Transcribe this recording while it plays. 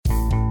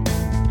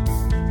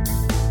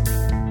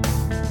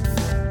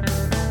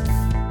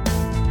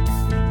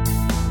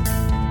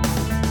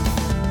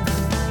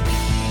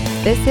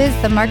This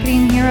is the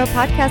Marketing Hero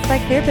podcast by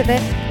ClearPivot,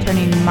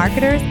 turning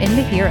marketers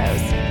into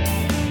heroes.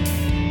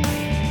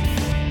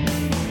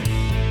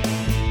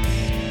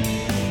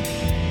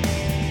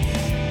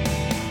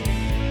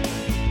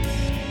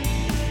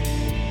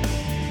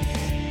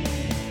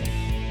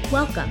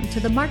 Welcome to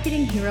the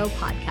Marketing Hero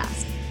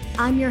podcast.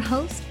 I'm your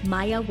host,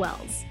 Maya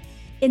Wells.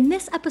 In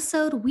this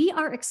episode, we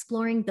are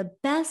exploring the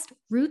best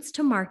routes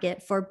to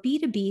market for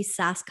B2B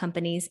SaaS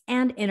companies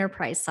and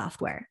enterprise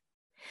software.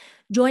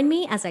 Join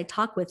me as I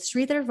talk with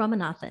Sridhar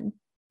Ramanathan.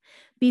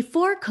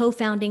 Before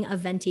co-founding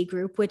Aventi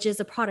Group, which is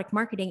a product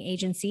marketing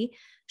agency,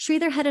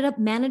 Sridhar headed up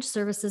managed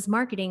services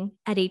marketing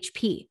at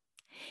HP.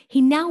 He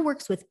now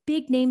works with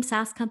big-name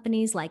SaaS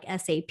companies like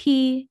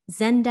SAP,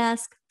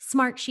 Zendesk,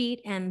 Smartsheet,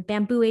 and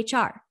Bamboo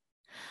HR.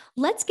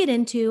 Let's get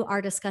into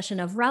our discussion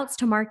of routes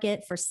to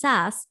market for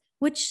SaaS,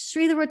 which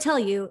Sridhar will tell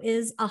you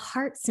is a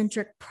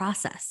heart-centric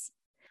process.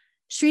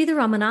 Sridhar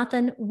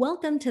Ramanathan,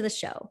 welcome to the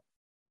show.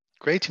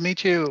 Great to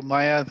meet you,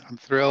 Maya. I'm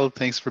thrilled.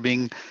 Thanks for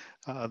being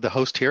the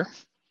host here.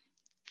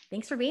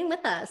 Thanks for being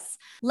with us.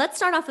 Let's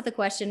start off with a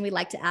question we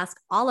like to ask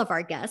all of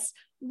our guests.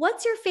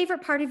 What's your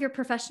favorite part of your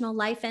professional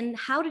life, and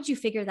how did you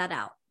figure that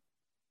out?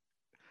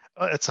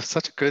 It's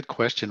such a good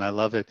question. I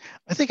love it.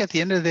 I think at the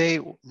end of the day,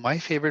 my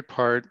favorite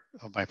part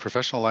of my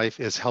professional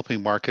life is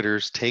helping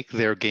marketers take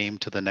their game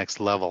to the next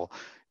level.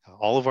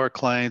 All of our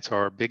clients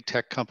are big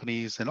tech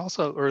companies and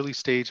also early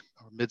stage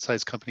or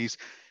mid-sized companies.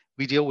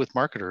 We deal with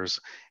marketers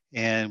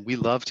and we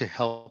love to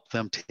help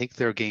them take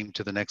their game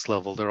to the next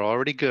level. They're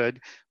already good.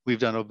 We've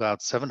done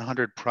about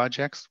 700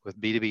 projects with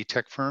B2B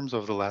tech firms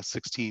over the last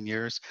 16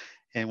 years.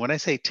 And when I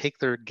say take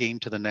their game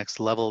to the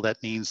next level,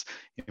 that means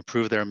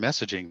improve their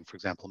messaging, for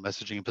example,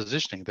 messaging and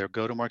positioning, their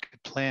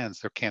go-to-market plans,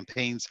 their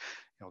campaigns,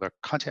 their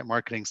content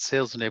marketing,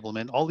 sales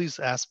enablement, all these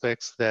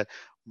aspects that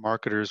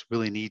marketers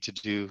really need to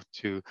do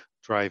to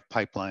drive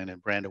pipeline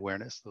and brand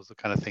awareness. Those are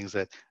the kind of things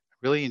that I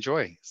really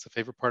enjoy. It's the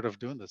favorite part of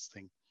doing this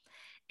thing.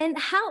 And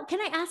how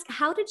can I ask?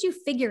 How did you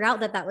figure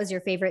out that was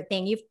your favorite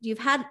thing? You've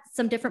had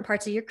some different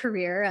parts of your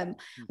career.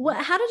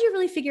 How did you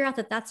really figure out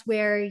that that's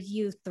where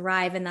you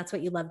thrive and that's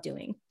what you love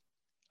doing?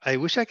 I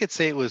wish I could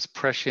say it was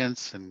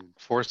prescience and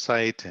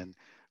foresight and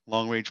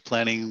long-range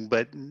planning,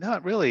 but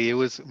not really. It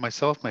was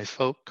myself, my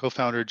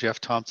co-founder, Jeff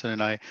Thompson,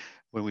 and I,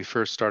 when we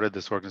first started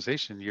this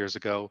organization years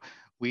ago,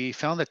 we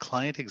found that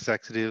client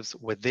executives,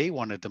 what they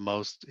wanted the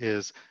most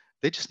is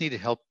they just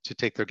needed help to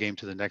take their game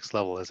to the next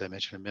level, as I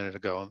mentioned a minute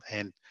ago.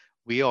 And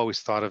we always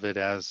thought of it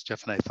as,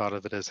 Jeff and I thought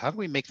of it as, how do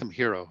we make them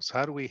heroes?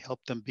 How do we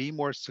help them be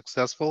more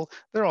successful?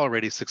 They're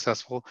already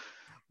successful.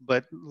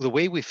 But the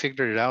way we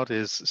figured it out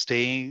is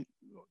staying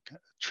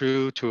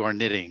true to our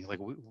knitting. Like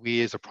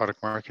we as a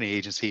product marketing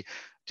agency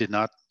did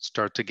not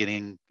start to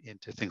getting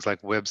into things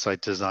like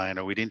website design,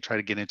 or we didn't try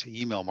to get into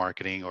email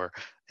marketing or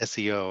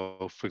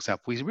SEO, for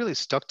example. We really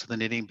stuck to the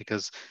knitting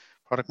because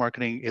product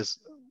marketing is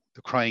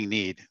the crying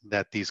need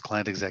that these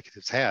client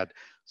executives had.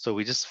 So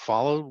we just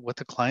followed what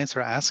the clients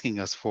are asking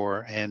us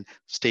for and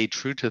stayed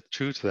true to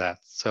that.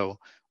 So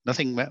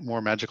nothing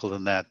more magical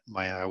than that,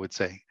 Maya, I would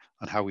say,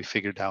 on how we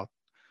figured out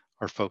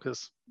our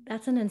focus.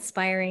 That's an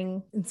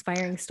inspiring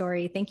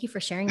story. Thank you for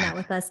sharing that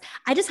with us.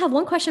 I just have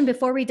one question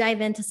before we dive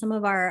into some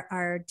of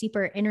our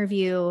deeper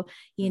interview,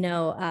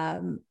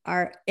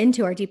 our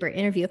deeper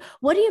interview.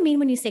 What do you mean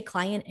when you say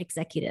client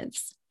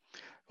executives?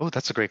 Oh,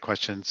 that's a great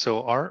question.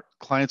 So our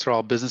clients are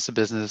all business to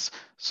business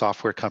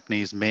software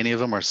companies. Many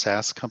of them are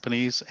SaaS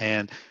companies,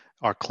 and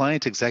our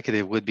client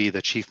executive would be the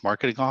chief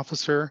marketing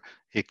officer.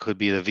 It could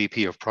be the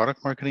VP of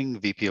product marketing,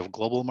 VP of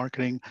global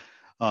marketing.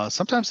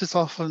 Sometimes it's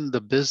often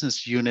the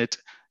business unit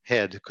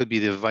head. It could be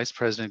the vice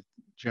president,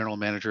 general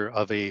manager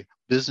of a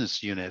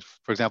business unit.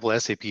 For example,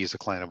 SAP is a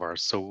client of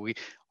ours. So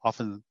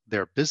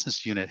their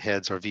business unit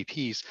heads are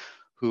VPs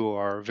who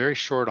are very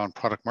short on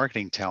product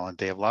marketing talent.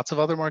 They have lots of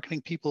other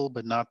marketing people,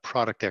 but not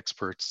product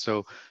experts.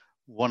 So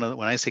when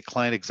I say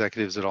client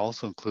executives, it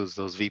also includes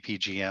those VP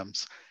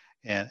GMs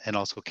and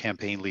also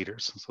campaign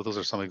leaders. So those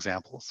are some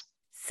examples.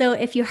 So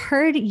if you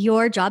heard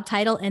your job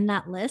title in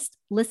that list,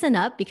 listen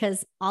up,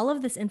 because all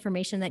of this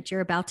information that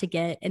you're about to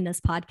get in this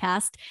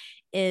podcast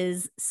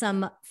is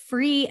some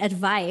free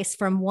advice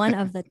from one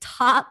of the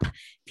top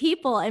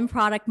people in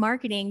product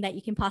marketing that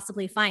you can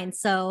possibly find.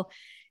 So,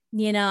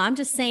 I'm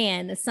just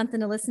saying it's something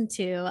to listen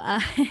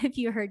to if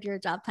you heard your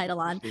job title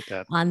on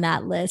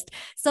that list.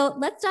 So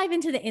let's dive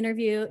into the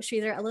interview,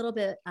 Sridhar, a little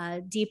bit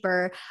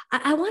deeper.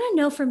 I want to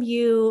know from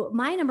you,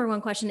 my number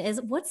one question is,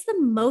 what's the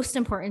most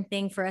important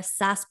thing for a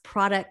SaaS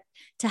product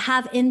to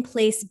have in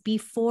place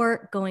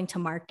before going to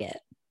market?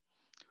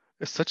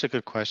 It's such a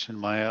good question,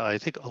 Maya. I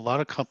think a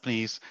lot of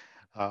companies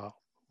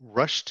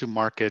rush to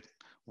market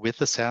with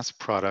the SaaS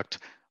product,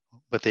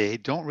 but they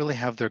don't really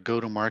have their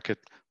go-to-market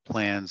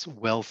plans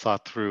well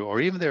thought through, or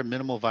even their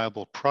minimal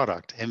viable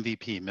product,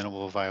 MVP,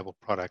 minimal viable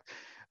product.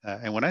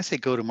 And when I say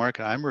go to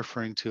market, I'm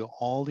referring to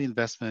all the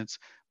investments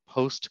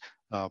post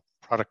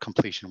product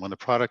completion. When the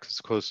product is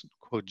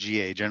quote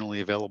GA,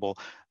 generally available,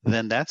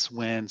 then that's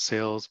when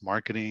sales,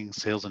 marketing,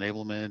 sales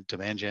enablement,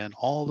 demand gen,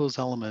 all those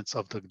elements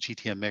of the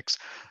GTM mix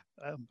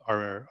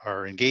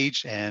are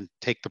engaged and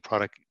take the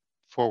product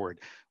forward.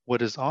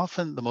 What is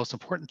often the most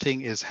important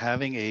thing is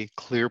having a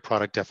clear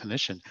product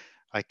definition.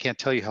 I can't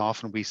tell you how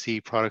often we see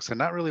products that are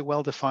not really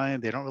well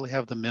defined. They don't really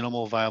have the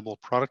minimal viable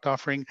product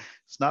offering.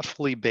 It's not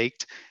fully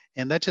baked.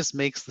 And that just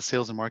makes the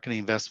sales and marketing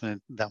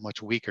investment that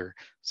much weaker.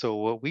 So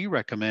what we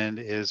recommend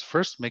is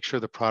first make sure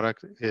the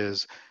product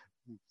is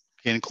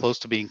getting close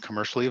to being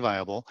commercially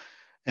viable.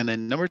 And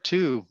then number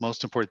two,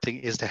 most important thing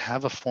is to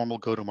have a formal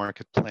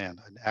go-to-market plan,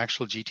 an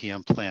actual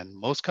GTM plan.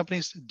 Most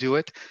companies do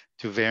it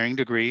to varying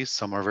degrees.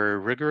 Some are very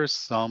rigorous.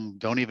 Some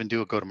don't even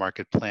do a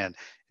go-to-market plan.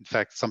 In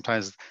fact,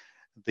 sometimes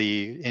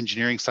the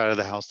engineering side of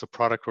the house, the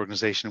product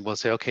organization will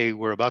say, okay,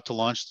 we're about to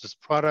launch this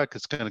product.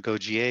 It's going to go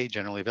GA,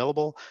 generally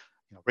available,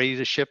 ready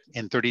to ship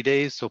in 30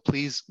 days. So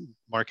please,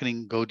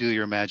 marketing, go do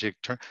your magic,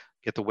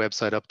 get the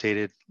website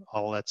updated,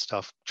 all that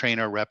stuff, train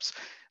our reps.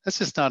 That's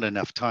just not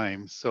enough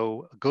time.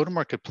 So a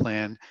go-to-market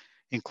plan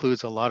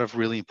includes a lot of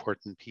really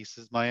important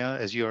pieces, Maya,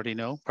 as you already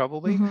know,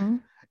 probably. Mm-hmm.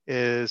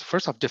 Is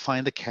first off,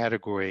 define the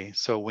category.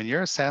 So when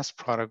you're a SaaS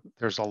product,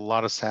 there's a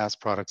lot of SaaS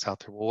products out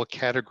there. Well, what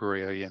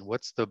category are you in?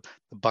 What's the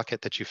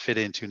bucket that you fit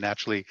into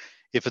naturally?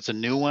 If it's a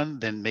new one,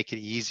 then make it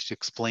easy to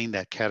explain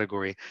that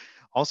category.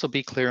 Also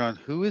be clear on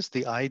who is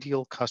the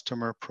ideal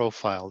customer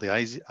profile, the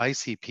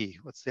ICP.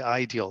 What's the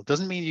ideal?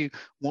 Doesn't mean you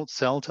won't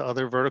sell to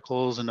other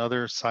verticals and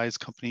other size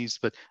companies,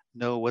 but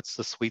know what's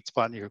the sweet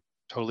spot you're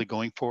totally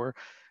going for.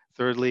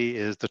 Thirdly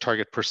is the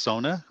target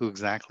persona, who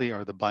exactly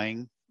are the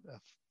buying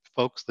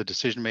folks, the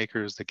decision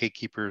makers, the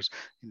gatekeepers,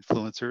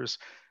 influencers.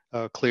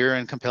 Clear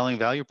and compelling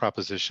value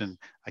proposition.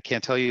 I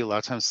can't tell you, a lot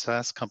of times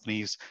SaaS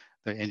companies,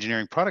 the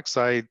engineering product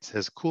side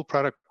says, cool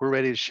product, we're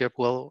ready to ship.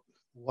 Well,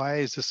 why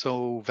is this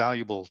so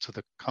valuable to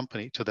the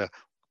company, to the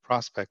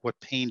prospect? What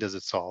pain does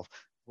it solve?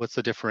 What's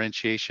the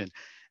differentiation?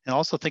 And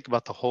also think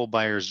about the whole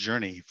buyer's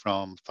journey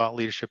from thought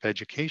leadership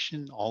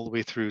education all the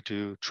way through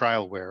to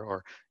trialware,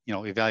 or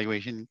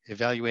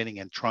evaluating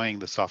and trying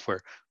the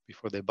software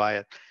before they buy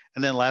it.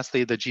 And then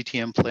lastly, the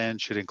GTM plan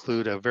should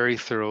include a very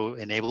thorough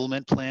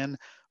enablement plan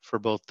for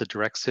both the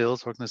direct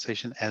sales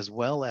organization as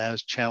well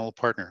as channel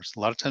partners. A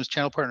lot of times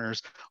channel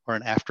partners are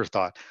an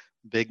afterthought.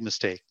 Big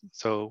mistake.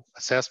 So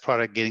a SaaS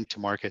product getting to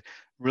market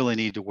really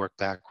need to work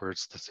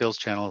backwards, the sales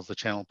channels, the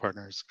channel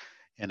partners,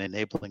 and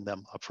enabling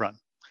them upfront.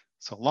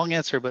 So long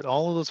answer, but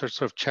all of those are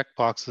sort of check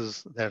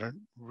boxes that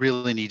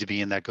really need to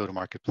be in that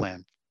go-to-market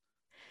plan.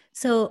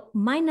 So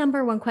my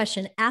number one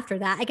question after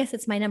that, I guess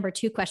it's my number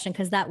two question,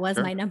 because that was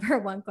my number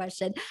one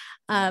question.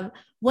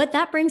 What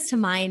that brings to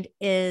mind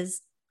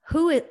is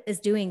who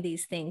is doing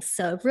these things.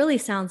 So it really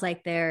sounds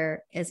like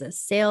there is a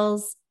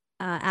sales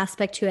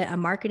aspect to it, a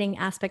marketing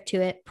aspect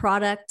to it,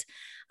 product.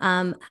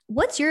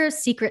 What's your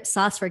secret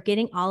sauce for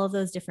getting all of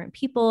those different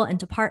people and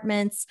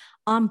departments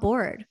on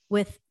board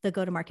with the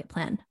go-to-market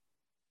plan?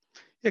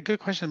 Yeah, good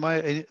question.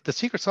 The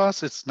secret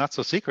sauce, it's not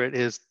so secret,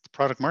 is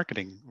product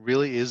marketing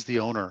really is the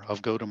owner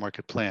of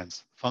go-to-market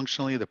plans.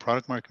 Functionally, the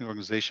product marketing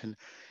organization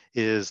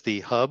is the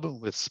hub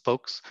with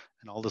spokes,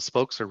 and all the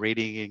spokes are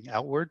radiating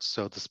outwards.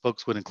 So the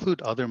spokes would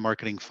include other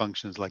marketing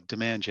functions like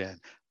demand gen,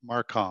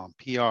 Marcom,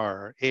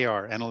 PR,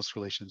 AR, analyst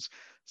relations,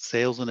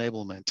 sales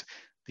enablement,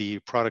 the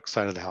product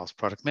side of the house,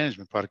 product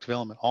management, product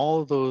development.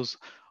 All of those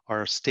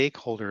are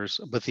stakeholders,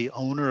 but the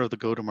owner of the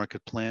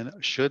go-to-market plan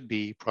should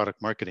be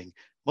product marketing.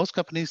 Most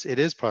companies, it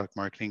is product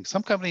marketing.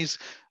 Some companies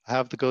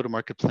have the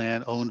go-to-market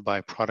plan owned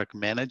by product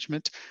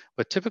management,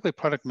 but typically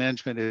product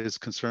management is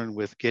concerned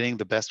with getting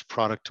the best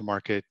product to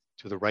market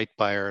to the right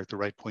buyer at the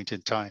right point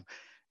in time.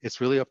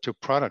 It's really up to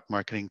product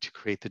marketing to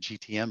create the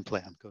GTM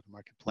plan,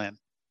 go-to-market plan.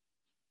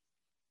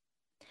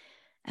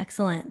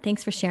 Excellent.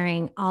 Thanks for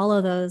sharing all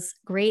of those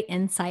great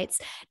insights.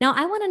 Now,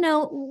 I want to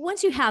know,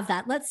 once you have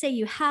that, let's say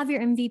you have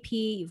your MVP,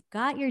 you've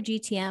got your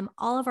GTM,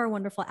 all of our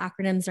wonderful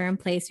acronyms are in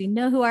place. We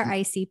know who our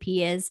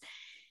ICP is.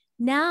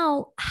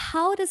 Now,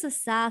 how does a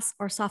SaaS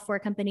or software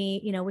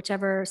company,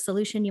 whichever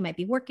solution you might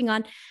be working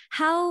on,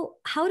 how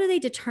do they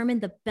determine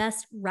the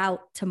best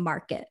route to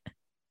market?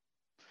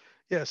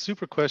 Yeah,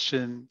 super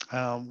question.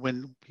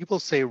 When people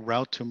say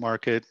route to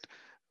market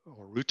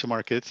or route to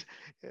market,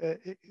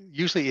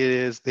 usually it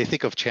is they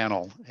think of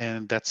channel,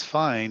 and that's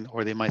fine,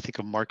 or they might think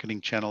of marketing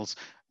channels.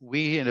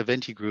 We in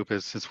Aventi Group,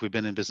 since we've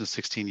been in business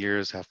 16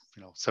 years, have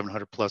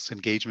 700 plus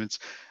engagements.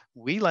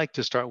 We like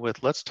to start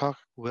with, let's talk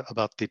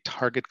about the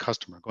target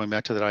customer, going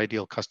back to that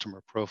ideal customer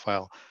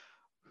profile.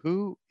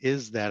 Who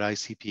is that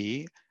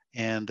ICP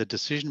and the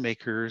decision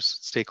makers,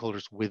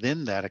 stakeholders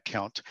within that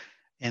account,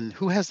 and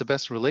who has the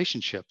best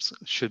relationships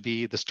should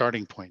be the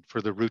starting point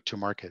for the route to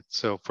market.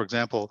 So for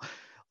example,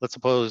 let's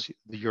suppose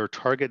your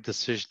target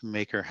decision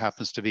maker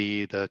happens to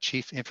be the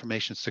Chief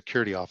Information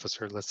Security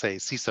Officer, let's say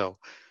CISO.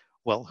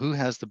 Well, who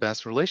has the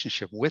best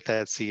relationship with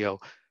that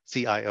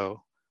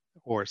CIO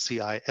or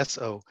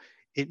CISO?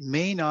 It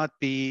may not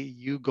be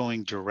you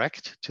going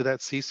direct to that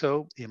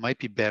CISO. It might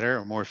be better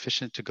or more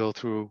efficient to go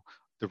through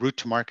the route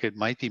to market,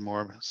 might be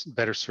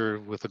better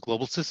served with a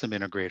global system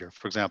integrator,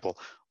 for example,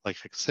 like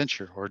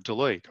Accenture or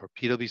Deloitte or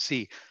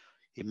PwC.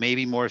 It may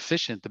be more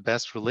efficient. The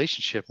best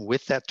relationship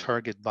with that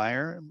target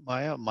buyer,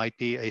 Maya, might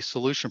be a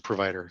solution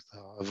provider,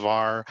 a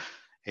VAR,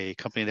 a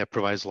company that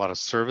provides a lot of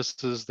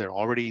services. They're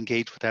already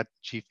engaged with that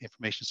chief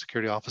information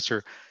security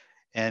officer,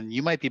 and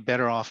you might be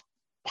better off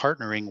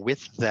partnering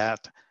with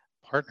that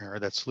partner,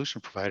 that solution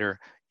provider,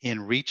 in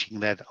reaching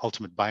that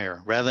ultimate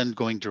buyer rather than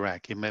going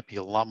direct. It might be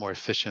a lot more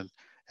efficient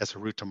as a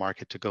route to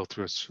market to go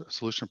through a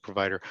solution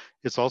provider.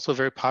 It's also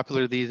very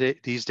popular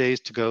these days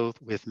to go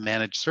with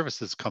managed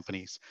services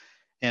companies.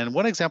 And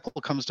one example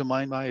comes to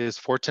mind, Maya, is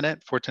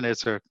Fortinet. Fortinet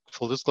is a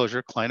full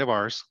disclosure client of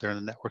ours. They're in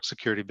the network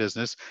security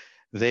business.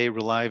 They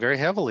rely very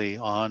heavily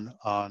on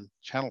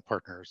channel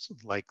partners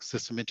like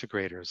system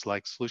integrators,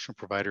 like solution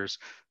providers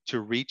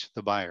to reach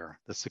the buyer,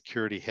 the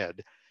security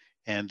head.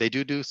 And they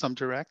do some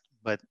direct,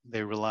 but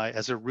they rely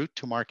as a route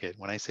to market.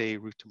 When I say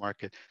route to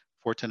market,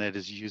 Fortinet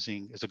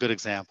is a good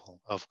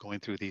example of going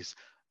through these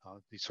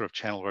sort of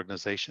channel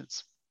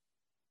organizations.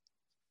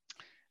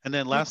 And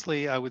then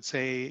lastly, I would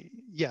say,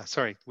 yeah,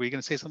 sorry, were you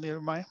going to say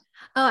something, Maya?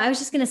 Oh, I was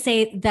just going to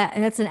say that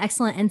that's an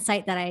excellent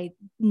insight that I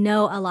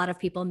know a lot of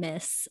people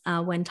miss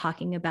when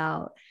talking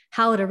about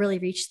how to really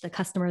reach the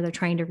customer they're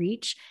trying to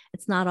reach.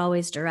 It's not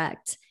always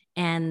direct.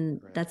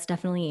 And Right. that's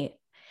definitely,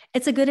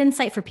 it's a good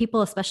insight for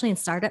people, especially in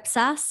startup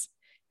SaaS,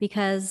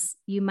 because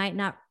you might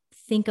not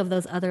think of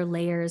those other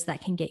layers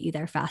that can get you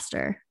there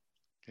faster.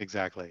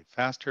 Exactly.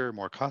 Faster,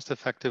 more cost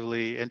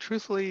effectively. And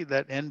truthfully,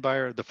 that end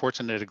buyer, the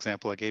Fortinet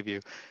example I gave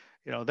you,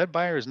 that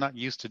buyer is not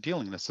used to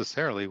dealing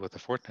necessarily with the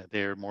Fortinet.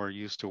 They're more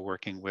used to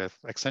working with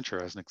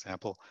Accenture as an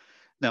example.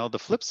 Now, the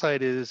flip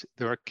side is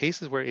there are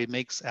cases where it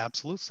makes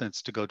absolute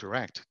sense to go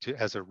direct to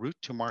as a route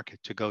to market,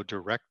 to go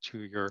direct to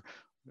your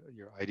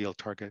ideal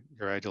target,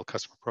 your ideal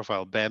customer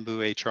profile.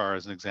 Bamboo HR,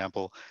 as an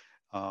example,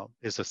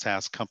 is a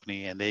SaaS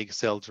company, and they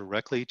sell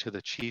directly to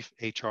the chief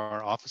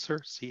HR officer,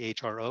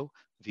 CHRO,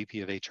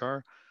 VP of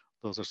HR.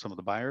 Those are some of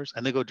the buyers,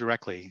 and they go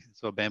directly.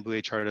 So Bamboo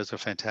HR does a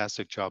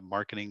fantastic job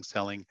marketing,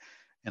 selling,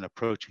 and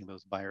approaching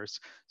those buyers.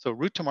 So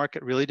route to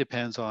market really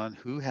depends on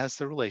who has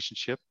the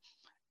relationship.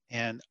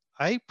 And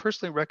I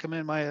personally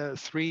recommend my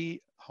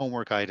three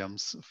homework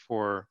items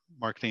for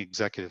marketing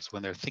executives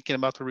when they're thinking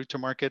about the route to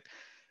market.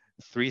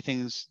 Three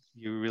things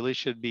you really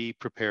should be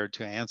prepared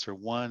to answer.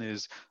 One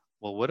is,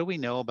 well, what do we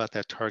know about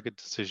that target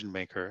decision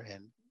maker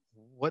and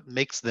what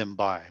makes them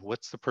buy?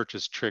 What's the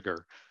purchase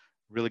trigger?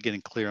 Really getting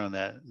clear on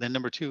that. Then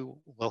number two,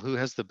 well, who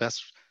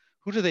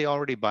do they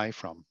already buy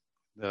from?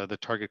 The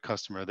target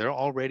customer. They're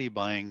already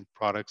buying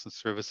products and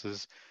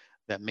services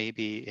that may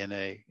be in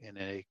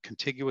a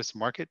contiguous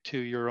market to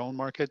your own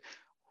market.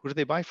 Who do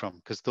they buy from?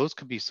 Because those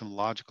could be some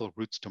logical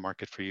routes to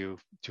market for you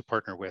to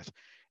partner with.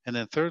 And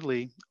then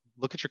thirdly,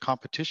 look at your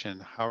competition.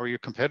 How are your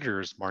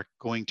competitors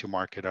going to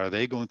market? Are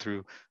they going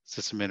through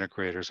system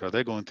integrators? Are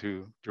they going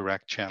through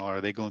direct channel?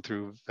 Are they going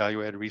through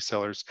value-added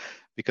resellers?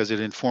 Because it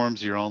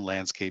informs your own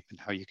landscape and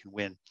how you can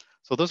win.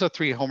 So those are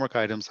three homework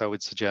items I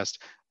would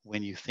suggest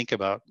when you think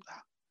about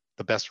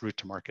the best route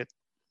to market.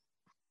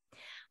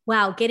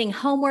 Wow, getting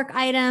homework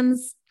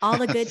items, all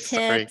the good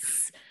Sorry.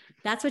 tips.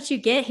 That's what you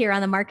get here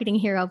on the Marketing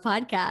Hero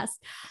podcast.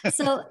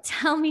 So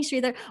tell me,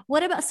 Sridhar,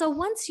 what about, so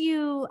once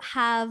you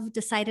have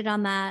decided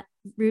on that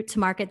route to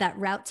market, that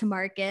route to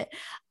market,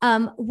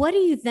 what do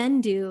you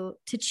then do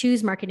to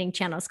choose marketing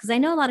channels? Because I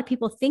know a lot of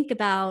people think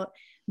about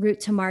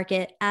route to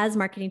market as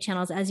marketing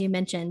channels, as you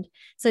mentioned.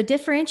 So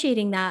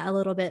differentiating that a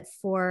little bit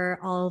for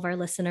all of our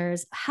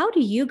listeners, how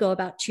do you go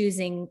about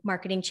choosing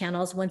marketing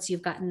channels once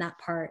you've gotten that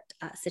part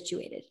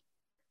situated?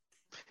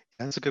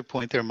 That's a good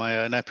point there,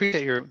 Maya. And I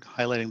appreciate your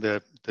highlighting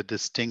the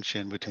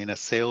distinction between a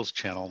sales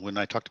channel. When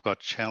I talked about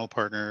channel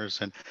partners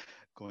and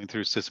going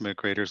through system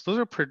integrators, those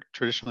are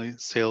traditionally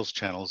sales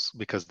channels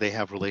because they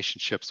have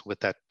relationships with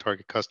that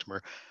target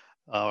customer.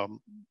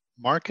 Um,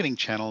 Marketing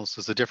channels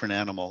is a different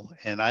animal.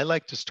 And I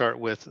like to start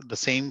with the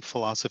same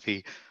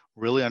philosophy,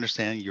 really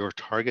understand your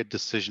target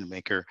decision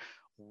maker.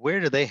 Where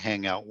do they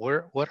hang out?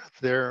 What are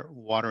their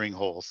watering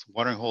holes?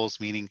 Watering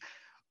holes meaning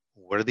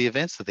what are the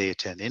events that they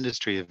attend,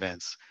 industry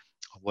events?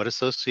 What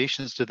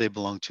associations do they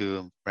belong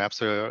to? Perhaps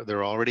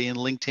they're already in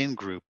LinkedIn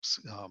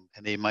groups,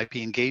 and they might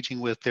be engaging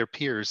with their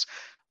peers.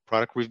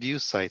 Product review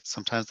sites.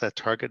 Sometimes that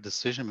target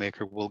decision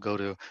maker will go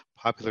to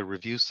popular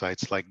review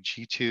sites like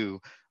G2,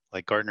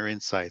 like Gartner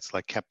Insights,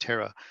 like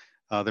Capterra.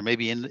 There may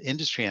be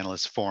industry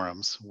analyst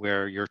forums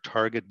where your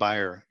target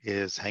buyer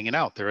is hanging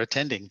out, they're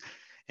attending.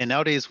 And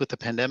nowadays, with the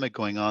pandemic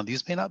going on,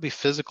 these may not be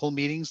physical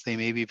meetings. They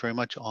may be very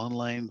much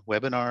online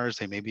webinars.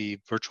 They may be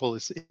virtual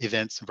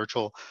events,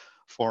 virtual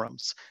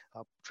forums,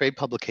 trade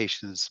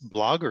publications,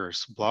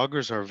 bloggers.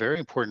 Bloggers are a very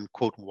important,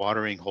 quote,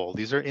 watering hole.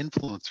 These are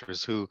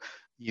influencers who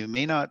you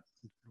may not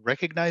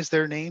recognize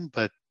their name,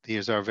 but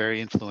these are very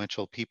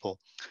influential people.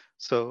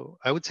 So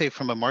I would say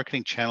from a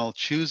marketing channel,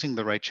 choosing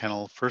the right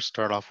channel, first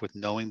start off with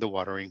knowing the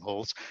watering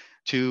holes.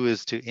 Two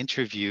is to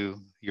interview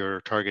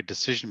your target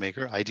decision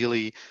maker.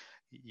 Ideally,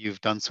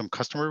 you've done some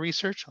customer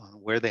research on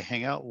where they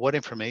hang out, what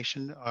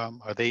information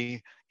are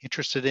they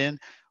interested in,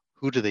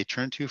 Who do they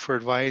turn to for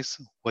advice?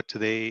 How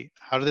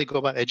do they go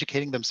about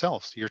educating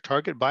themselves? Your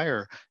target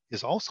buyer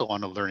is also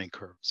on a learning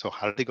curve. So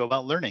how do they go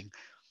about learning?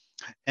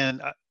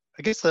 And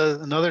I guess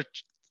another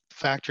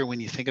factor when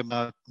you think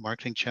about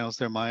marketing channels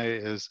there,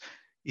 Maya,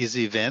 is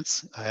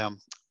events. A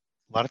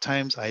lot of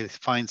times I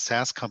find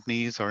SaaS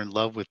companies are in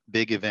love with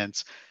big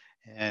events.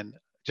 And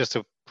just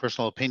a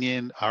personal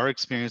opinion, our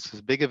experience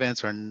is big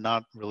events are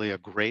not really a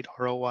great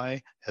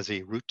ROI as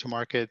a route to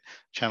market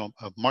channel,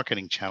 a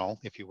marketing channel,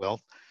 if you will,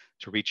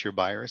 to reach your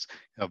buyers.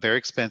 Very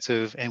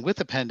expensive. And with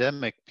the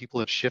pandemic, people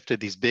have shifted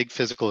these big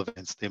physical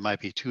events. They might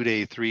be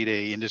 2-day,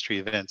 3-day industry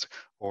events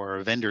or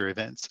vendor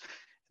events.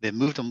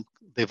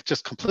 They've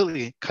just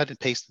completely cut and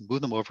paste and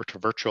moved them over to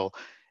virtual.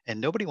 And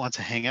nobody wants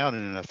to hang out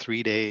in a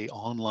 3-day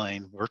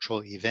online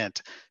virtual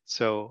event.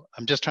 So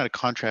I'm just trying to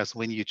contrast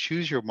when you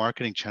choose your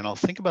marketing channel,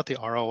 think about the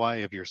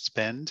ROI of your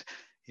spend.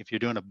 If you're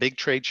doing a big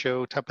trade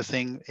show type of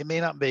thing, it may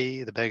not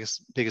be the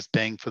biggest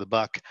bang for the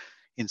buck.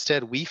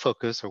 Instead, we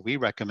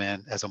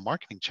recommend as a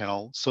marketing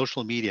channel,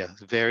 social media,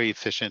 very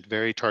efficient,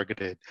 very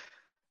targeted.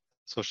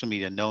 Social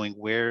media, knowing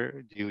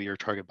where do your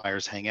target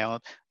buyers hang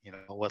out,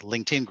 what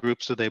LinkedIn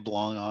groups do they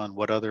belong on,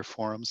 what other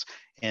forums,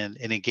 and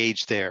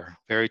engage there.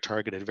 Very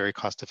targeted, very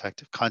cost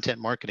effective. Content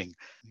marketing.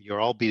 You're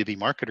all B2B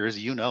marketers,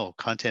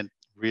 content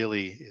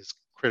really is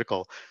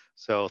critical.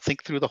 So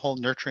think through the whole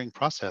nurturing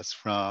process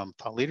from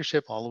thought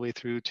leadership all the way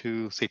through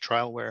to, say,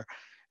 trialware.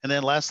 And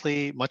then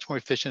lastly, much more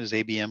efficient is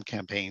ABM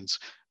campaigns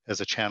as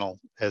a channel,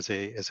 as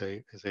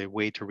a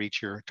way to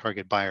reach your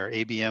target buyer.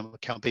 ABM,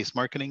 account-based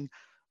marketing,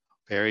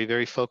 very,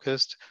 very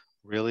focused,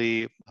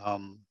 really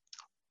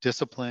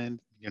disciplined.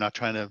 You're not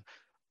trying to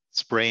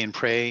spray and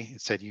pray.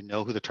 Instead,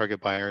 who the target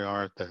buyer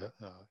are,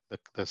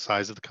 the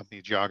size of the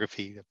company,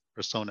 geography,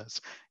 personas,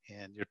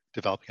 and you're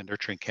developing a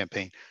nurturing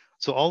campaign.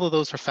 So all of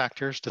those are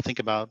factors to think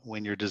about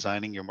when you're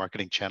designing your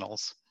marketing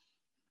channels.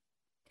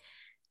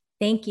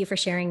 Thank you for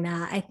sharing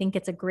that. I think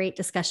it's a great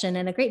discussion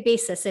and a great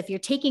basis. If you're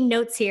taking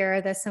notes here,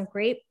 there's some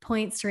great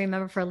points to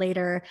remember for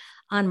later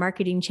on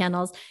marketing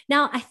channels.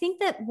 Now, I think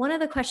that one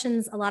of the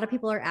questions a lot of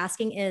people are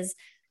asking is,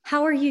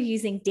 how are you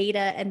using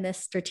data in this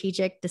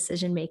strategic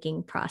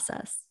decision-making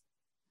process?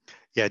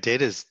 Yeah,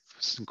 data is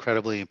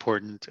incredibly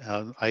important.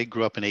 I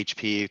grew up in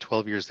HP,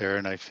 12 years there,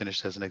 and I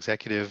finished as an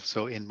executive.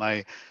 So in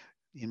my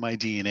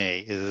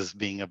DNA is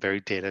being a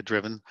very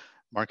data-driven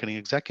marketing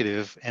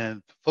executive,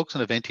 and folks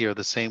in Aventi are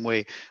the same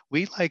way.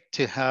 We like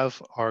to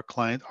have our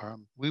client,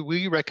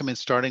 we recommend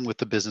starting with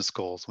the business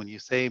goals. When you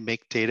say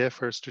make data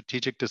for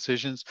strategic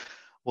decisions,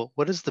 well,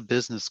 what is the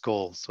business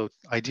goal? So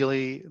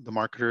ideally, the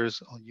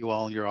marketers, you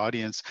all, your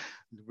audience,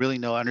 really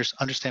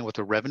understand what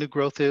the revenue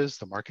growth is,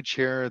 the market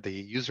share, the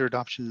user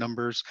adoption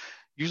numbers.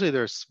 Usually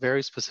there's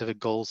very specific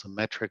goals and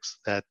metrics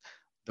that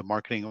the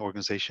marketing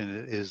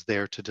organization is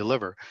there to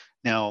deliver.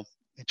 Now,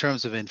 in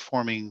terms of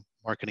informing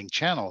marketing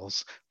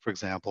channels, for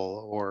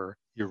example, or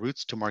your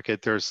routes to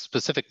market, there's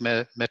specific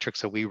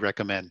metrics that we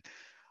recommend.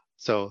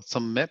 So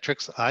some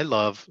metrics I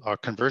love are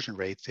conversion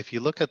rates. If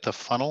you look at the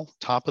funnel,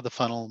 top of the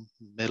funnel,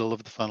 middle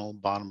of the funnel,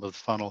 bottom of the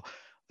funnel,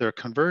 there are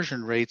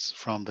conversion rates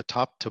from the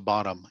top to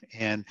bottom.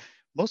 And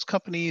most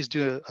companies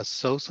do a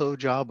so-so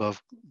job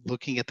of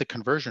looking at the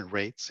conversion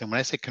rates. And when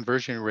I say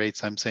conversion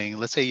rates, I'm saying,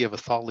 let's say you have a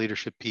thought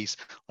leadership piece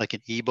like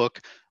an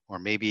ebook, or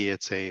maybe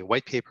it's a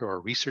white paper or a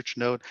research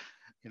note.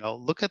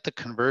 Look at the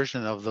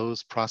conversion of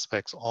those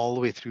prospects all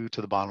the way through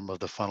to the bottom of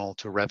the funnel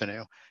to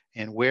revenue.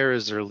 And where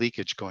is there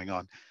leakage going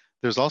on?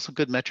 There's also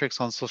good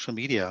metrics on social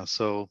media.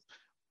 So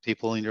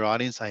people in your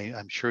audience,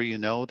 I'm sure you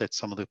know that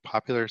some of the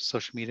popular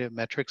social media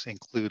metrics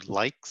include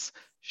likes,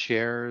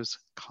 shares,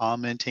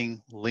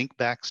 commenting, link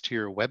backs to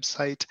your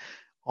website.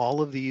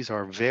 All of these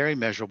are very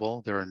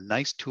measurable. There are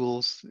nice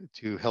tools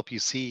to help you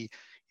see,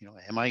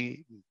 am I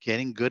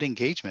getting good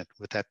engagement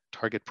with that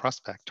target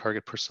prospect,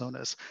 target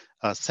personas?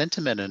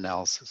 Sentiment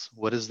analysis.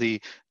 What is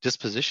the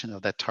disposition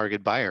of that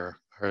target buyer?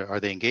 Are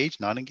they engaged,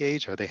 not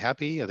engaged? Are they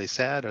happy? Are they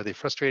sad? Are they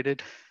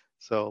frustrated?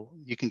 So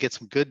you can get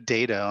some good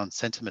data on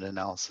sentiment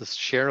analysis.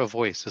 Share of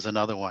voice is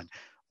another one.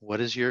 What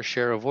is your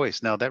share of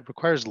voice? Now that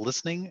requires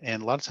listening,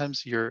 and a lot of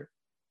times your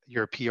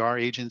PR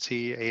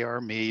agency, AR,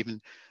 may even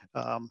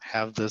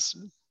have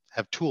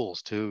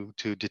tools to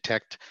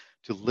detect,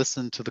 to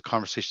listen to the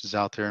conversations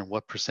out there, and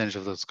what percentage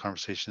of those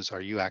conversations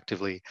are you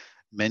actively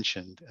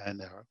mentioned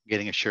and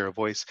getting a share of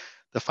voice.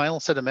 The final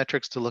set of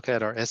metrics to look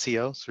at are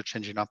SEO, search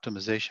engine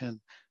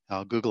optimization.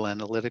 Google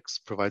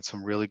Analytics provides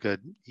some really good,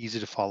 easy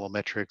to follow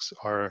metrics.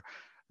 Are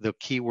the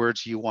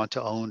keywords you want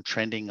to own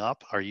trending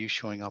up? Are you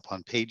showing up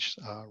on page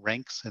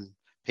ranks and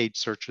page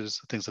searches,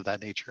 things of that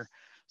nature?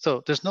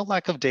 So there's no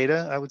lack of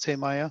data, I would say,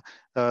 Maya.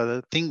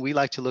 The thing we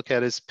like to look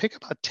at is pick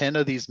about 10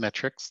 of these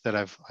metrics that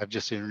I've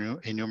just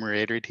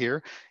enumerated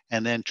here,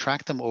 and then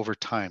track them over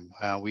time.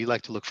 We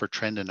like to look for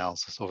trend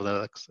analysis over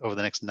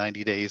the next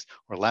 90 days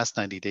or last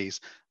 90 days.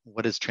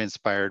 What has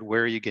transpired?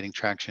 Where are you getting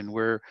traction?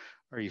 Where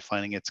are you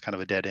finding it's kind of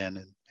a dead end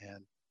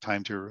and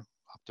time to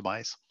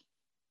optimize?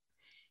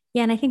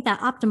 Yeah, and I think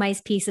that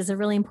optimized piece is a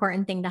really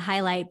important thing to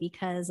highlight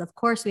because, of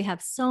course, we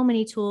have so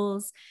many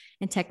tools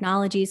and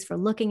technologies for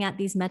looking at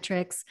these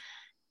metrics.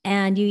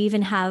 And you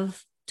even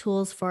have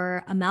tools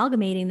for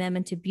amalgamating them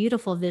into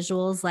beautiful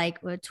visuals, like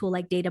a tool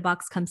like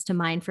Databox comes to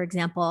mind, for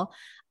example.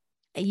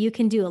 You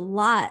can do a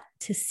lot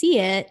to see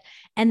it.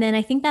 And then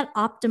I think that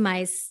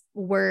optimize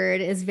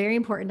word is very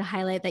important to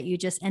highlight that you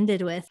just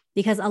ended with,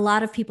 because a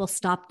lot of people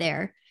stop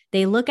there.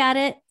 They look at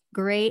it,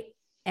 great,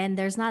 and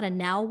there's not a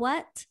now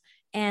what.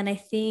 And I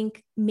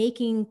think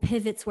making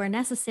pivots where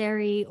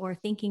necessary or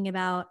thinking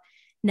about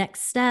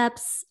next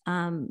steps,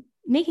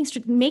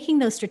 making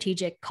those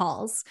strategic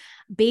calls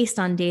based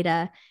on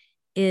data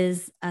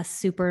is a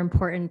super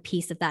important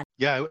piece of that.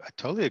 Yeah, I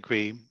totally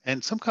agree.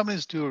 And some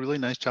companies do a really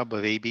nice job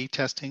of A/B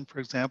testing, for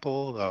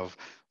example, of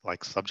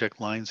like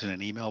subject lines in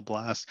an email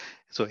blast.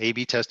 So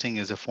A/B testing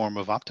is a form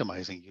of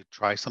optimizing. You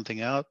try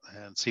something out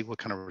and see what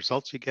kind of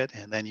results you get,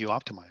 and then you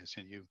optimize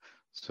and you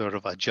sort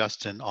of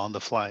adjust and on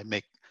the fly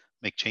make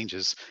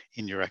changes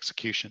in your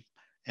execution.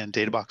 And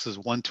Databox is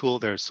one tool.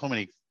 There's so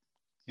many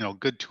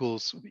good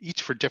tools,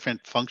 each for different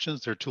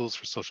functions. There are tools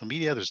for social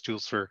media, there's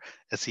tools for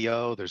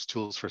SEO, there's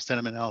tools for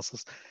sentiment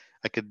analysis.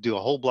 I could do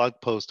a whole blog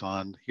post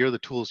on here are the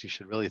tools you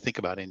should really think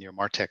about in your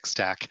MarTech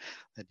stack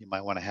that you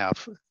might want to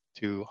have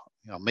to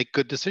make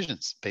good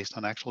decisions based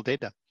on actual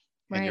data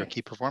and your Right.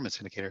 key performance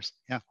indicators.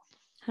 Yeah.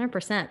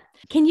 100%.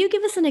 Can you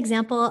give us an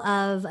example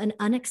of an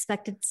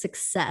unexpected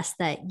success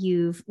that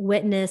you've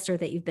witnessed or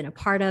that you've been a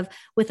part of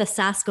with a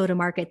SaaS go to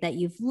market that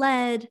you've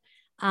led?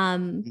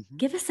 Mhm.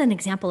 Give us an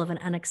example of an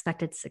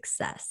unexpected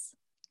success.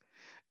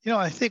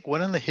 I think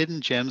one of the hidden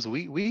gems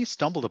we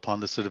stumbled upon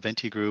this at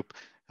Aventi Group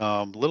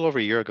a little over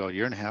a year ago, a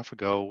year and a half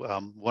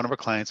ago. One of our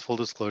clients, full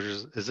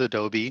disclosures, is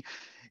Adobe,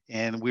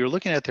 and we were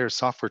looking at their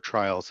software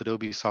trials,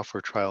 Adobe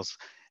software trials.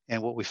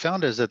 And what we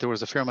found is that there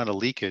was a fair amount of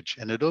leakage,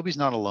 and Adobe's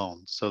not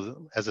alone.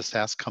 So, as a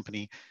SaaS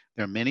company,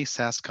 there are many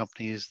SaaS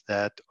companies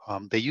that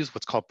they use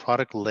what's called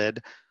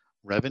product-led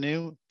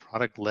revenue,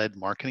 product-led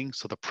marketing.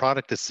 So the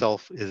product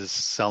itself is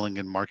selling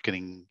and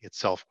marketing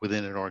itself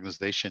within an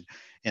organization.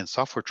 And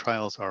software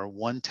trials are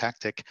one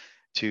tactic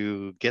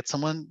to get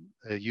someone,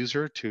 a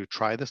user, to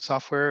try the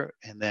software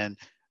and then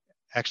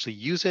actually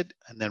use it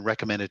and then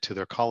recommend it to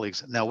their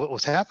colleagues. Now, what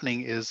was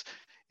happening is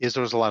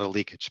there was a lot of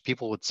leakage.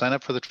 People would sign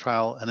up for the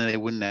trial and then they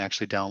wouldn't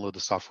actually download the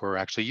software or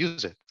actually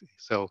use it.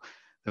 So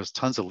there was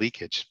tons of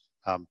leakage.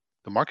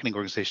 The marketing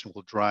organization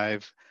will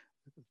drive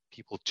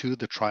people to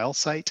the trial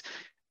site.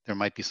 There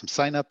might be some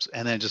signups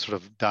and then it just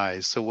sort of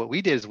dies. So what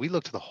we did is we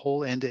looked at the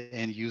whole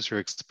end-to-end user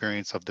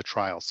experience of the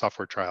trial,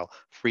 software trial,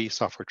 free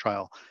software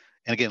trial.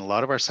 And again, a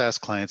lot of our SaaS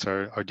clients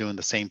are doing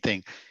the same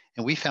thing.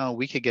 And we found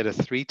we could get a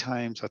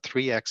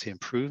 3x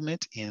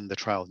improvement in the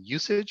trial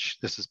usage.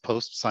 This is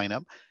post sign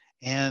up,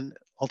 and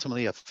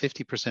ultimately a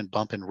 50%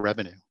 bump in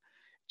revenue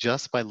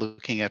just by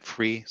looking at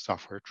free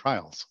software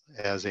trials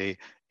as a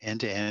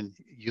end-to-end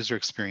user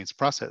experience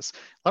process.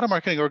 A lot of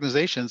marketing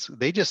organizations,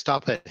 they just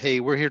stop at, hey,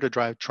 we're here to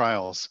drive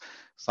trials,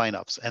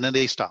 signups, and then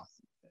they stop.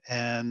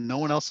 And no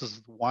one else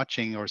is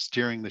watching or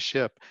steering the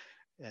ship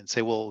and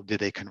say, well, did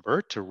they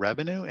convert to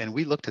revenue? And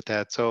we looked at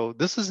that. So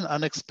this is an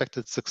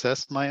unexpected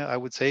success, Maya, I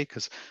would say,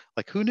 because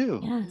like who knew?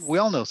 Yes. We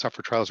all know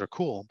software trials are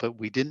cool, but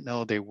we didn't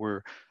know they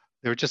were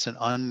just an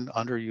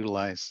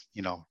underutilized,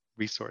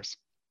 resource.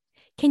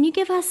 Can you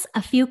give us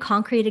a few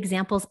concrete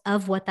examples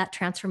of what that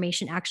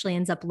transformation actually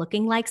ends up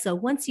looking like? So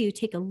once you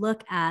take a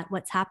look at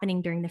what's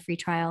happening during the free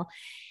trial,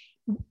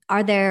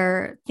 are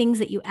there things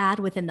that you add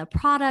within the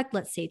product,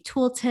 let's say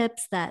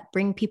tooltips that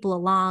bring people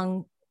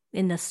along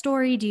in the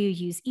story? Do you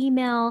use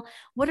email?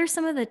 What are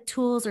some of the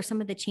tools or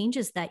some of the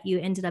changes that you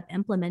ended up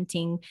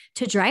implementing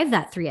to drive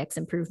that 3x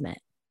improvement?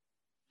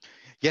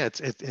 Yeah,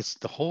 it's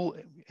the whole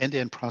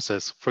end-to-end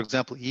process. For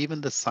example, even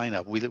the sign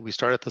up. We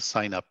start at the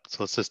sign up. So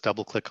let's just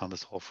double click on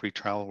this whole free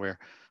trial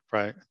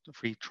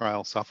free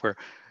trial software.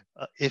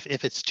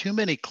 If it's too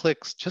many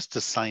clicks just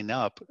to sign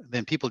up,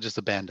 then people just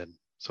abandon.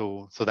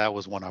 So that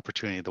was one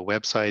opportunity. The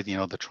website,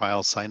 the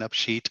trial sign up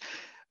sheet,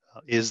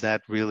 is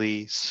that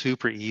really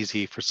super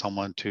easy for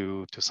someone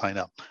to sign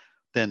up?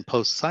 Then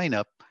post sign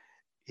up,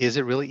 is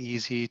it really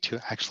easy to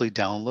actually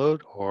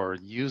download or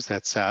use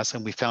that SaaS?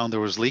 And we found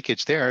there was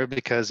leakage there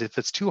because if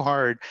it's too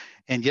hard,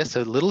 and yes,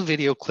 a little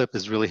video clip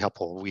is really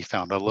helpful. We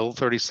found a little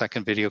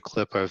 30-second video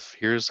clip of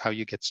here's how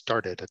you get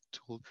started, a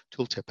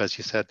tooltip, as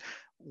you said,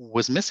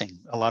 was missing.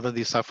 A lot of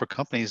these software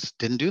companies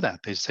didn't do that.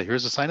 They say,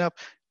 here's a sign up,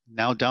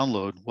 now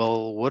download.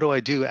 Well, what do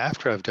I do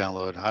after I've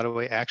downloaded? How do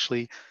I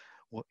actually,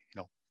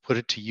 put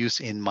it to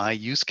use in my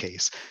use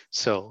case?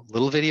 So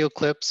little video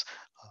clips,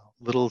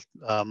 little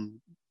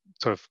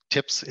sort of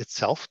tips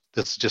itself.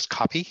 This is just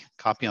copy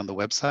on the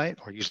website,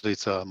 or usually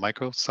it's a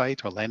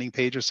microsite or landing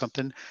page or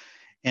something.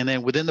 And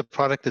then within the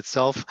product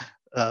itself,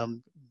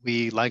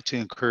 we like to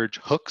encourage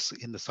hooks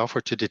in the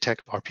software to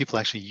detect are people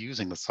actually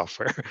using the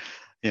software.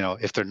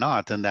 If they're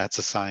not, then that's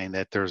a sign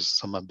that there's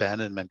some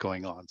abandonment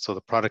going on. So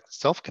the product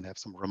itself can have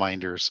some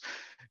reminders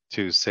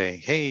to say,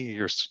 hey,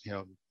 your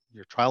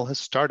trial has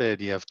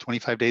started. You have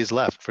 25 days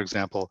left, for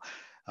example.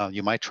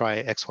 You might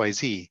try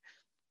XYZ.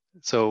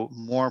 So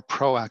more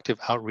proactive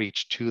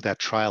outreach to that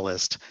trial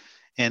list.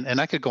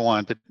 And I could go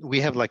on, but we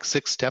have like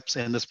 6 steps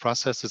in this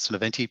process. It's an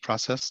Aventi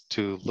process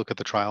to look at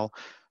the trial.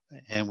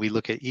 And we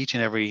look at each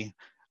and every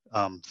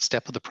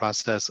step of the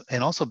process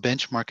and also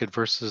benchmark it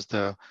versus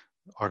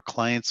our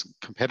clients'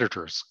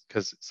 competitors.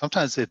 Because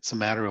sometimes it's a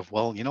matter of,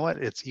 well, you know what?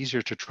 It's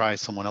easier to try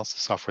someone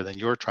else's software than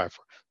your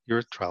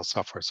trial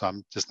software. So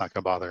I'm just not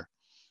going to bother.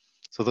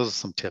 So those are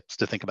some tips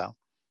to think about.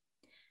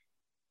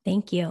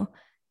 Thank you.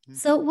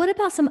 So, what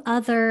about some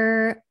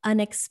other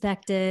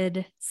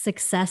unexpected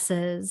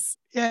successes?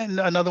 Yeah, and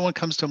another one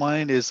comes to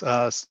mind is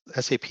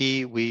SAP.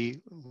 We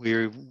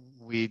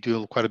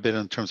do quite a bit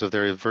in terms of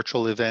their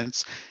virtual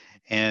events,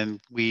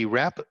 and we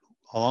wrap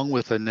along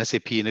with an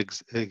SAP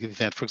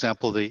event. For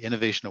example, the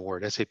Innovation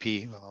Award. SAP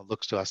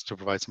looks to us to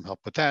provide some help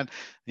with that.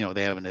 You know,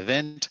 they have an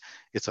event.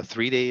 It's a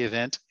 3-day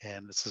event,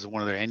 and this is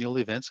one of their annual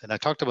events. And I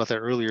talked about that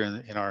earlier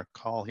in our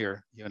call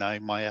here. You and I,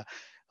 Maya.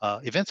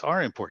 Events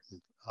are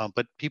important,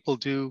 but people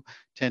do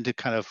tend to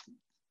kind of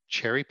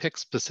cherry pick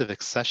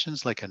specific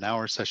sessions, like an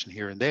hour session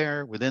here and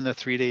there within the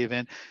 3-day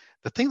event.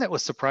 The thing that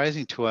was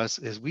surprising to us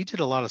is we did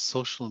a lot of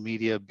social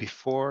media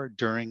before,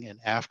 during, and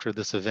after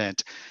this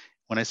event.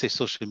 When I say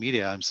social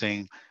media, I'm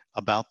saying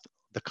about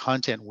the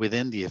content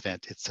within the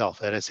event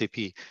itself at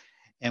SAP.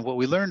 And what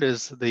we learned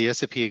is the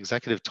SAP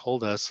executive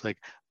told us, like,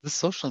 the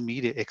social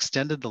media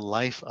extended the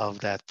life of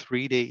that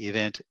 3-day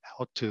event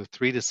out to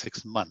 3 to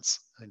 6 months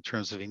in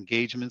terms of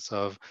engagements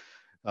of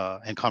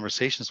and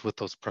conversations with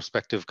those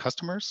prospective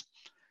customers.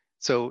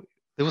 So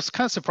it was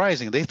kind of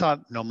surprising. They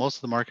thought, most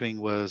of the marketing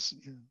was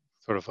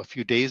sort of a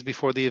few days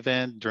before the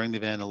event, during the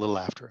event, a little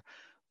after.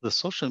 The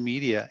social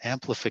media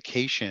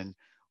amplification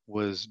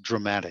was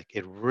dramatic.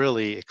 It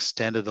really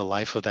extended the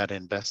life of that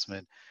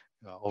investment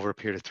over a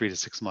period of 3 to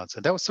 6 months.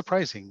 And that was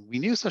surprising. We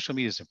knew social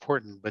media is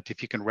important, but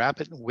if you can wrap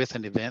it with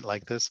an event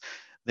like this,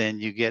 then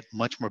you get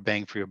much more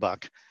bang for your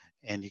buck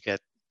and you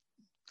get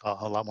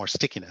a lot more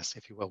stickiness,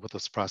 if you will, with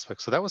those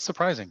prospects. So that was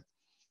surprising.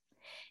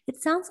 It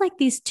sounds like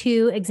these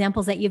two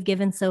examples that you've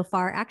given so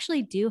far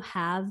actually do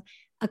have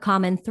a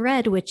common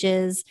thread, which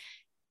is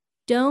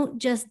don't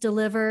just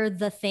deliver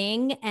the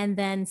thing and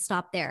then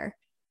stop there.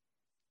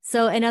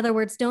 So in other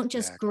words, don't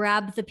just Exactly.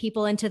 grab the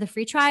people into the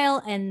free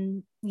trial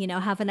and,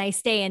 have a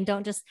nice day, and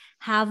don't just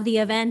have the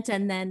event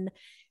and then,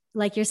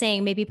 like you're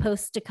saying, maybe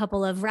post a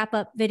couple of wrap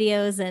up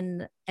videos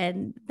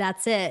and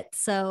that's it.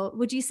 So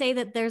would you say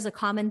that there's a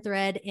common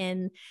thread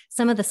in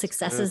some of the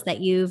successes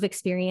that you've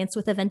experienced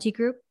with Aventi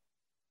Group?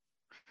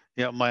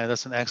 Yeah, Maya,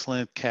 that's an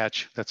excellent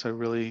catch. That's a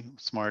really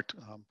smart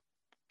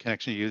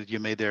connection you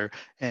made there.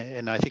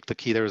 And I think the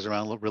key there is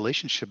around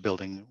relationship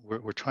building.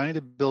 We're trying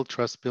to build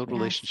trust, build Yes.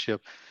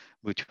 relationship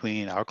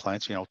between our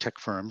clients, tech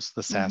firms,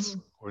 the SaaS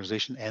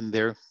organization, and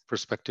their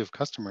prospective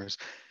customers.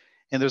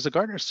 And there's a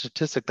Gartner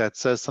statistic that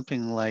says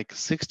something like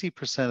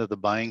 60% of the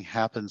buying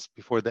happens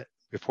before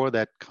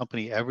that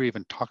company ever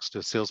even talks to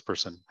a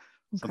salesperson.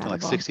 Something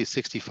like Incredible.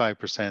 60,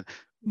 65%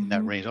 in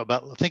that range.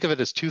 Think of it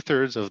as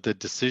 2/3 of the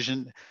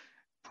decision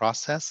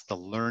process, the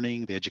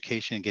learning, the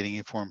education, getting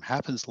informed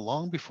happens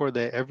long before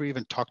they ever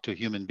even talk to a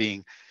human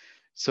being.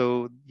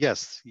 So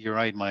yes, you're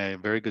right, Maya,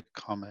 very good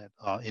comment.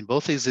 In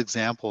both these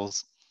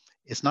examples,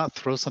 it's not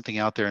throw something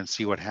out there and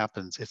see what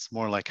happens. It's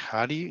more like,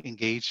 how do you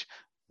engage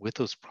with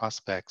those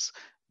prospects,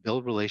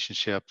 build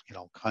relationship,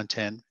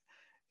 content,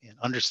 and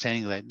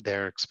understanding that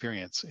their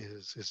experience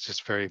is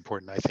just very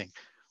important, I think,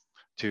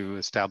 to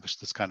establish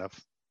this kind of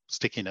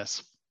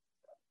stickiness.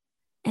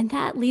 And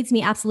that leads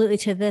me absolutely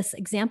to this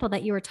example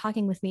that you were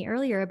talking with me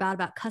earlier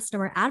about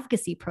customer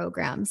advocacy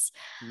programs.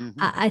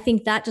 I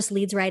think that just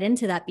leads right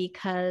into that,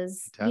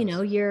 because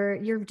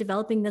you're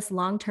developing this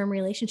long-term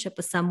relationship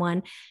with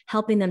someone,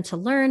 helping them to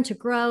learn, to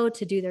grow,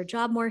 to do their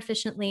job more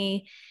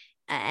efficiently,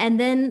 and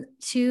then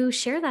to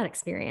share that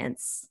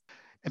experience.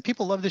 And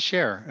people love to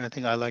share. And I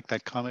think I like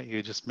that comment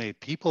you just made.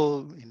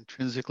 People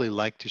intrinsically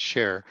like to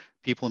share.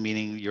 People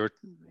meaning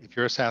if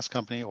you're a SaaS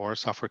company or a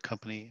software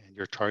company and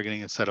you're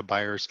targeting a set of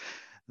buyers,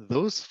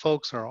 those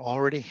folks are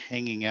already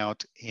hanging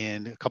out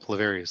in a couple of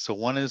areas. So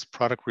one is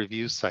product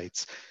review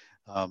sites.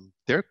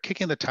 They're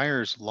kicking the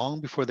tires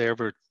long before they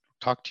ever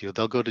talk to you.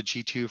 They'll go to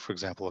G2, for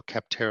example,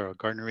 Capterra,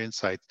 Gartner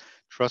Insights.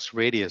 Trust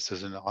Radius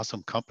is an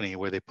awesome company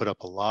where they put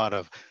up a lot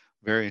of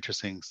very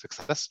interesting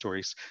success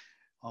stories.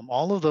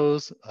 All of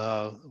those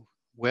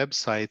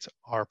websites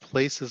are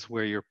places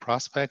where your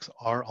prospects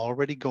are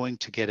already going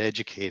to get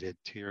educated.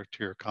 To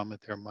your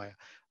comment there, Maya,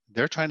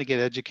 they're trying to get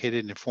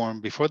educated and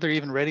informed before they're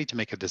even ready to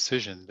make a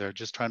decision. They're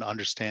just trying to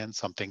understand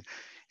something.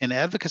 And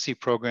advocacy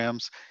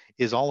programs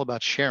is all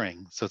about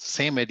sharing. So it's the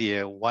same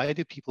idea. Why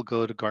do people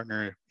go to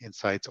Gartner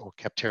Insights or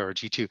Capterra or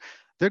G2?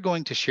 They're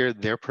going to share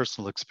their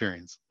personal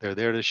experience. They're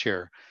there to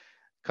share.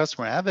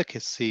 Customer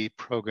advocacy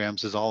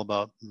programs is all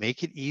about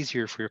make it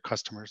easier for your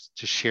customers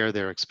to share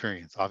their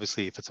experience.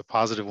 Obviously, if it's a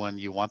positive one,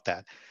 you want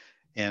that.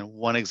 And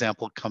one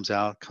example comes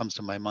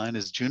to my mind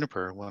is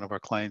Juniper, one of our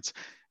clients.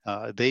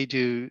 They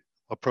do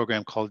a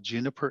program called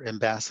Juniper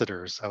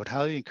Ambassadors. I would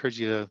highly encourage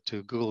you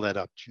to Google that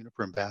up,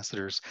 Juniper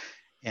Ambassadors.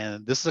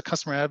 And this is a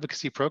customer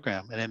advocacy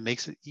program, and it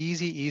makes it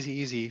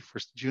easy for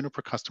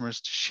Juniper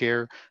customers to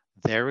share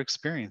their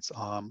experience.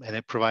 And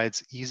it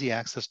provides easy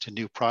access to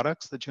new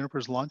products that Juniper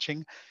is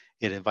launching.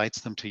 It invites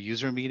them to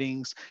user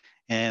meetings,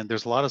 and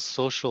there's a lot of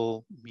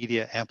social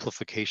media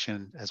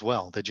amplification as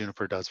well that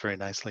Juniper does very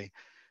nicely.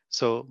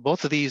 So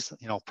both of these,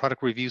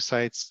 product review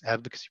sites,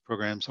 advocacy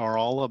programs are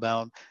all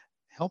about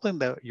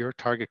helping your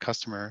target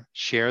customer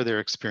share their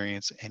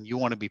experience, and you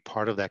want to be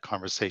part of that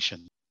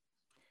conversation.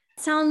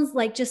 Sounds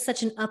like just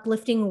such an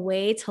uplifting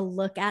way to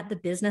look at the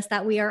business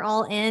that we are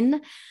all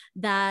in,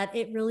 that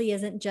it really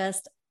isn't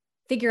just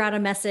figure out a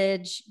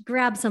message,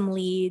 grab some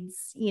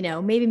leads,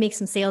 maybe make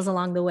some sales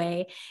along the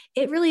way.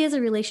 It really is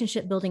a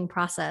relationship building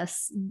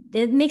process.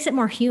 It makes it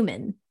more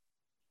human.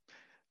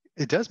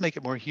 It does make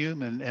it more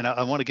human. And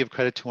I want to give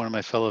credit to one of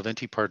my fellow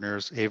Aventi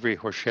partners, Avery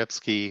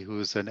Horshevsky,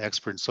 who's an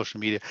expert in social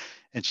media.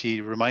 And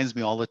she reminds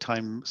me all the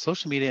time,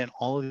 social media and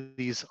all of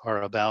these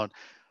are about,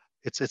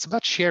 it's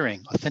about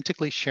sharing,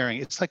 authentically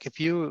sharing. It's like if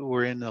you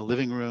were in a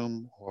living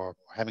room or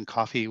having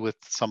coffee with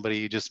somebody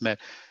you just met,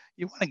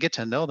 you want to get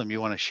to know them.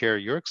 You want to share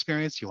your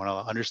experience. You want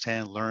to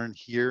understand, learn,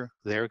 hear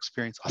their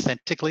experience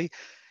authentically.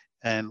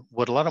 And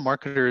what a lot of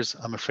marketers,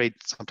 I'm afraid,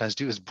 sometimes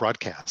do is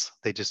broadcast.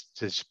 They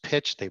just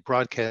pitch, they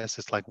broadcast.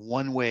 It's like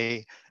one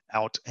way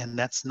out, and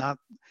that's not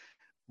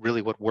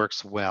really what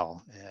works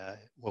well.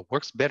 What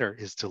works better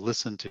is to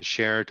listen, to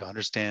share, to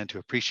understand, to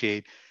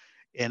appreciate.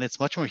 And it's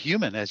much more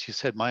human, as you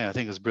said, Maya. I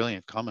think it was a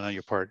brilliant comment on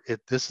your part.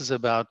 This is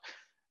about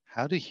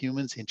how do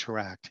humans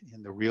interact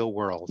in the real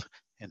world,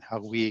 and how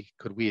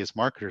could we as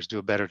marketers do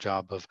a better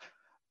job of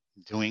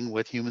doing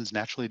what humans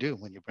naturally do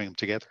when you bring them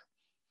together.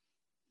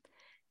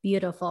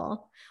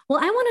 Beautiful. Well,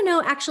 I want to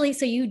know actually,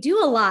 so you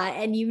do a lot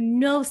and you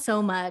know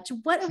so much.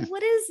 What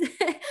is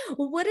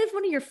what is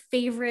one of your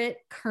favorite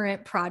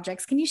current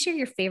projects? Can you share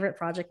your favorite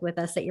project with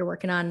us that you're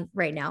working on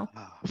right now?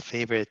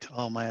 Favorite.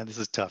 Oh man, this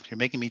is tough. You're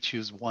making me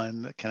choose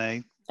one. Can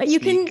I You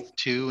sneak can,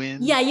 two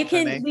in? yeah, you If I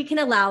can, may? we can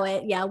allow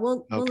it. Yeah,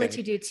 we'll let Okay.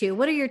 you do two.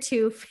 What are your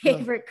two Well,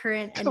 favorite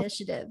current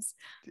initiatives?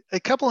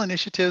 a couple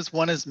initiatives.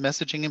 One is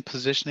messaging and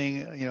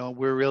positioning.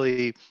 We're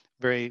really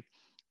very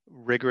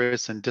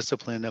rigorous and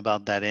disciplined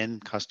about that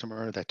end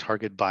customer, that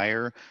target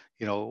buyer.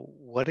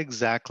 What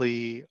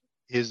exactly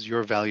is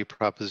your value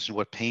proposition?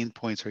 What pain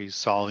points are you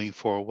solving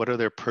for? What are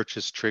their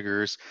purchase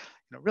triggers?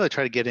 Really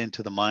try to get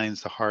into the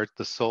minds, the heart,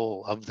 the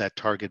soul of that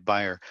target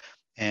buyer.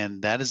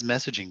 And that is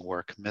messaging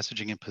work,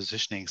 messaging and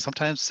positioning.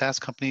 Sometimes SaaS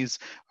companies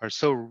are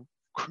so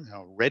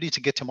ready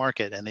to get to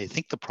market and they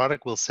think the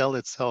product will sell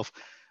itself.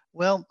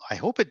 Well, I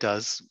hope it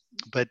does,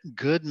 but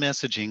good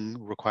messaging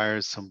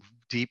requires some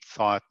deep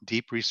thought,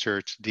 deep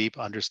research, deep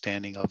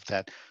understanding of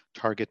that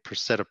target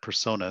set of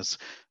personas.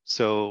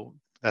 So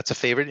that's a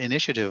favorite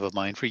initiative of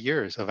mine for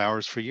years, of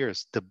ours for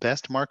years. The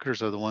best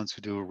marketers are the ones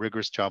who do a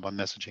rigorous job on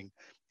messaging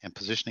and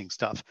positioning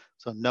stuff.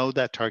 So know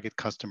that target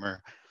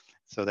customer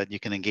so that you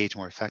can engage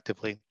more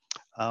effectively.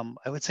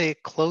 I would say a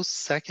close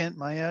second,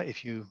 Maya,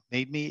 if you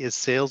made me, is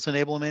sales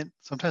enablement.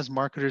 Sometimes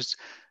marketers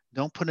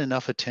don't put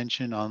enough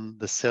attention on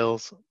the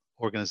sales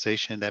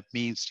organization. That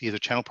means either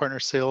channel partner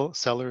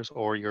sellers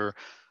or your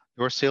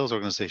sales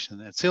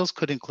organization. And sales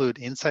could include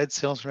inside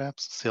sales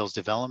reps, sales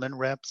development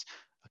reps,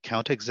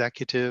 account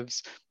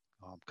executives,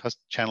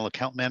 channel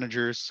account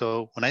managers.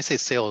 So when I say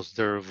sales,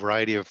 there are a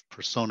variety of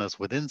personas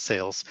within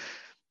sales.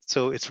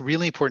 So it's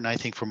really important, I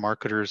think, for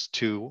marketers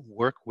to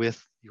work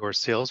with your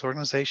sales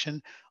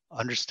organization,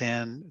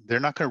 understand they're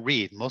not going to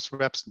read. Most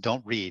reps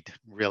don't read,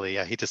 really.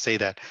 I hate to say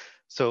that.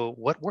 So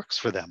what works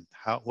for them?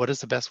 What is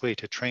the best way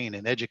to train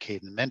and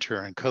educate and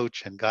mentor and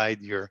coach and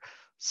guide your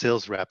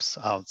sales reps?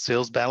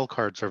 Sales battle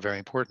cards are very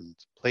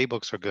important.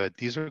 Playbooks are good.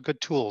 These are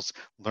good tools,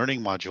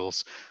 learning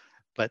modules.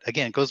 But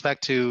again, it goes back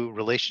to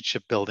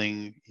relationship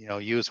building.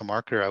 You as a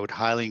marketer, I would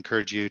highly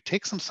encourage you,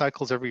 take some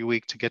cycles every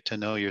week to get to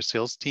know your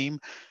sales team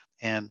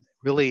and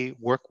really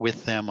work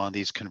with them on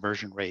these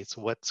conversion rates,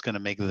 what's going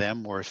to make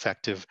them more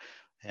effective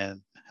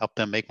and help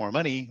them make more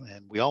money.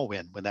 And we all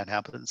win when that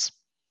happens.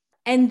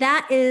 And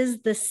that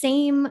is the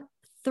same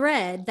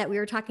thread that we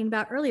were talking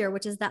about earlier,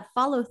 which is that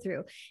follow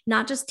through,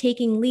 not just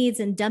taking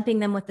leads and dumping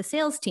them with the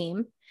sales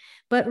team,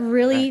 but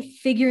really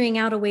figuring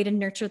out a way to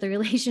nurture the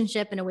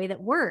relationship in a way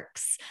that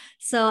works.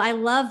 So I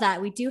love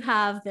that. We do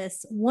have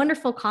this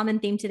wonderful common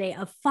theme today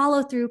of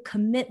follow through,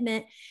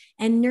 commitment,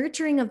 and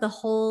nurturing of the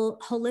whole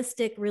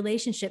holistic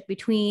relationship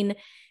between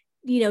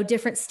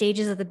different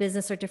stages of the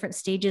business or different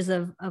stages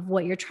of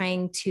what you're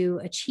trying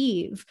to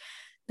achieve.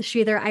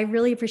 Sridhar, I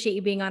really appreciate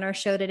you being on our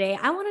show today.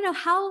 I want to know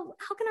how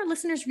can our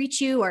listeners reach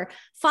you or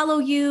follow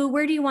you?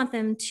 Where do you want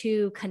them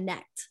to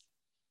connect?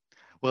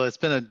 Well, it's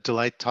been a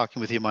delight talking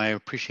with you, Maya. I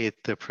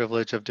appreciate the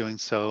privilege of doing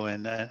so.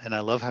 And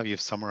I love how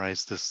you've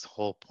summarized this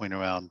whole point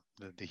around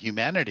the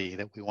humanity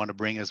that we want to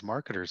bring as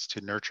marketers to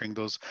nurturing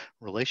those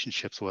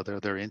relationships, whether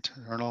they're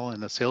internal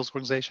in the sales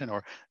organization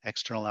or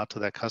external out to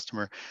that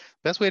customer.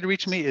 Best way to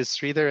reach me is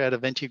Sridhar at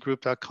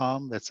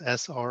aventigroup.com. That's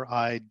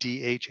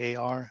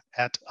SRIDHAR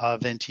at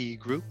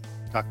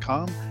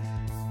aventigroup.com.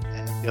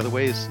 And the other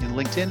way is in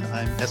LinkedIn.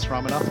 I'm S.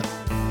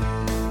 Ramanathan.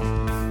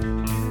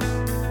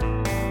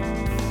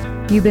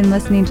 You've been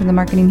listening to the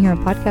Marketing Hero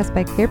podcast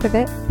by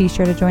ClearPivot. Be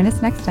sure to join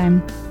us next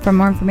time. For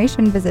more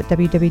information, visit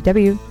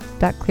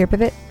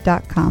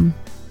www.clearpivot.com.